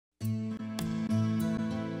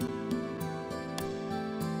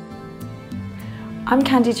I'm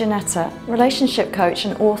Candy Janetta, relationship coach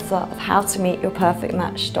and author of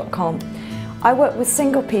HowToMeetYourPerfectMatch.com. I work with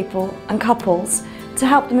single people and couples to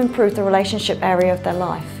help them improve the relationship area of their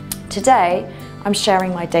life. Today, I'm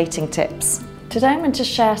sharing my dating tips. Today I'm going to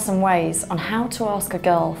share some ways on how to ask a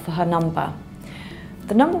girl for her number.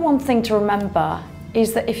 The number one thing to remember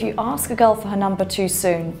is that if you ask a girl for her number too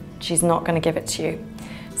soon, she's not going to give it to you.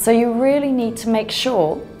 So you really need to make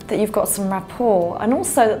sure that you've got some rapport and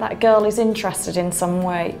also that that girl is interested in some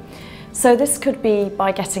way. So this could be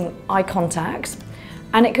by getting eye contact,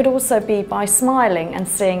 and it could also be by smiling and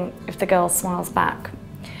seeing if the girl smiles back.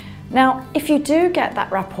 Now, if you do get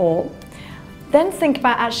that rapport, then think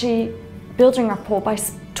about actually building rapport by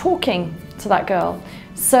talking to that girl.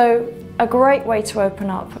 So a great way to open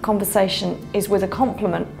up a conversation is with a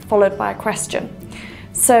compliment followed by a question.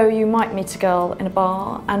 So you might meet a girl in a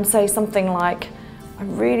bar and say something like, "I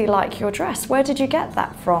really like your dress. Where did you get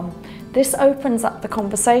that from?" This opens up the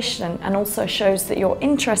conversation and also shows that you're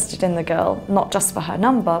interested in the girl, not just for her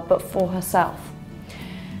number, but for herself.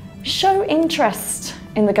 Show interest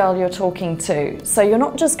in the girl you're talking to. So you're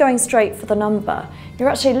not just going straight for the number, you're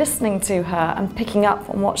actually listening to her and picking up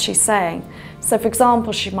on what she's saying. So for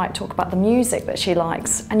example, she might talk about the music that she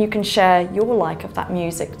likes, and you can share your like of that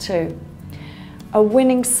music too. A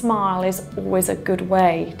winning smile is always a good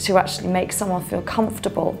way to actually make someone feel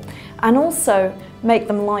comfortable and also make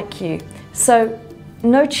them like you. So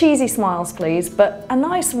no cheesy smiles please, but a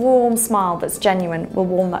nice warm smile that's genuine will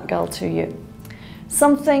warm that girl to you.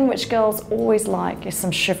 Something which girls always like is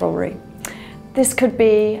some chivalry. This could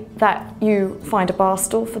be that you find a bar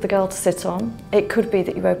stool for the girl to sit on. It could be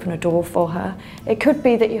that you open a door for her. It could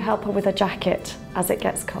be that you help her with a jacket as it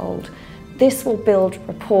gets cold. This will build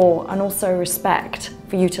rapport and also respect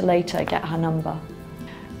for you to later get her number.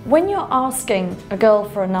 When you're asking a girl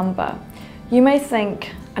for a number, you may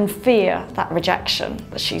think and fear that rejection,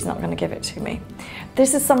 that she's not going to give it to me.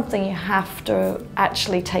 This is something you have to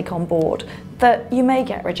actually take on board, that you may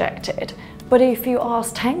get rejected. But if you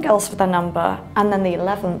ask 10 girls for their number and then the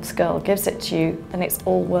 11th girl gives it to you, then it's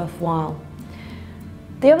all worthwhile.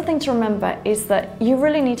 The other thing to remember is that you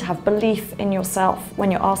really need to have belief in yourself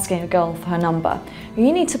when you're asking a girl for her number.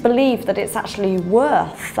 You need to believe that it's actually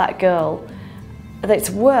worth that girl, that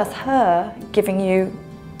it's worth her giving you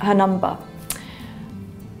her number.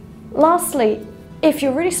 Lastly, if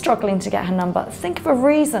you're really struggling to get her number, think of a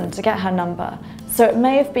reason to get her number. So it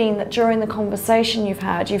may have been that during the conversation you've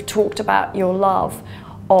had, you've talked about your love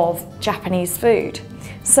of Japanese food.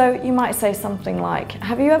 So you might say something like,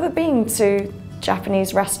 "Have you ever been to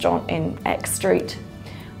Japanese restaurant in X street?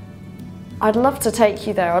 I'd love to take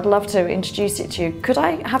you there. I'd love to introduce it to you. Could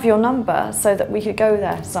I have your number so that we could go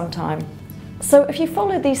there sometime?" So if you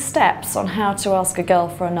follow these steps on how to ask a girl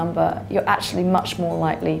for a number, you're actually much more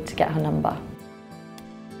likely to get her number.